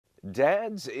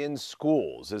Dads in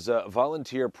Schools is a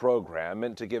volunteer program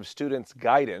meant to give students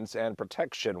guidance and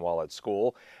protection while at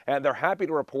school, and they're happy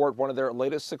to report one of their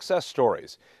latest success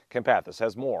stories. Kim Pathis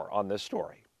has more on this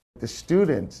story. The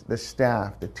students, the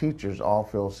staff, the teachers all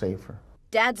feel safer.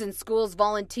 Dads in Schools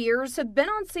volunteers have been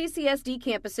on CCSD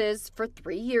campuses for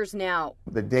 3 years now.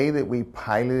 The day that we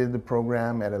piloted the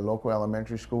program at a local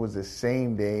elementary school was the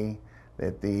same day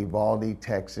that the Uvalde,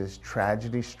 Texas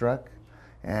tragedy struck.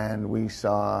 And we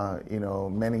saw,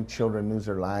 many children lose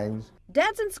their lives.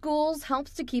 Dads in Schools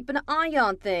helps to keep an eye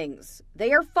on things.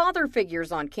 They are father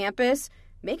figures on campus,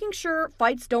 making sure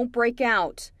fights don't break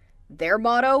out. Their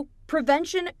motto,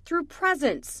 prevention through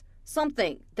presence,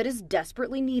 something that is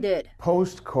desperately needed.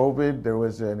 Post-COVID, there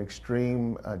was an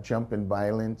extreme jump in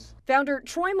violence. Founder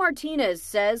Troy Martinez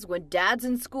says when Dads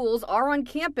in Schools are on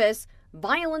campus,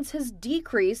 violence has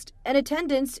decreased and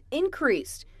attendance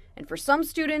increased. And for some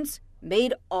students,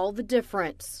 made all the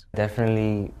difference.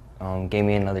 Definitely gave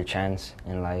me another chance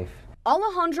in life.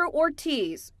 Alejandro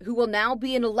Ortiz, who will now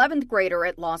be an 11th grader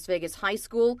at Las Vegas High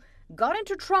School, got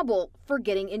into trouble for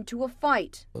getting into a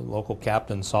fight. The local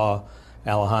captain saw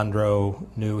Alejandro,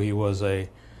 knew he was a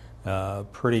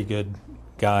pretty good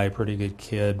guy, pretty good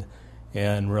kid,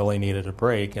 and really needed a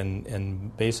break,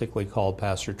 and basically called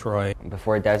Pastor Troy.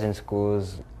 Before Dads in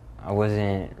Schools, I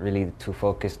wasn't really too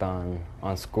focused on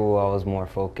school. I was more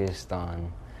focused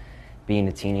on being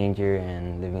a teenager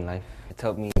and living life. It's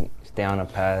helped me stay on a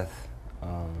path.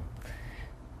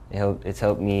 It's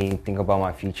helped me think about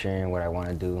my future and what I want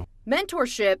to do.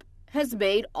 Mentorship has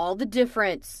made all the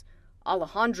difference.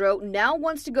 Alejandro now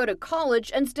wants to go to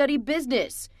college and study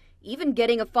business, even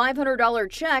getting a $500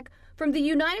 check from the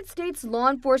United States Law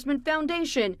Enforcement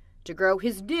Foundation to grow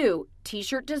his new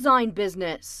t-shirt design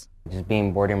business. Just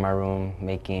being bored in my room,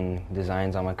 making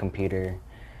designs on my computer,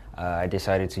 I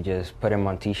decided to just put them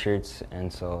on t-shirts,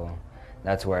 and so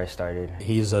that's where I started.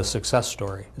 He's a success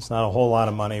story. It's not a whole lot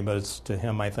of money, but to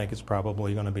him, I think it's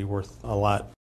probably going to be worth a lot.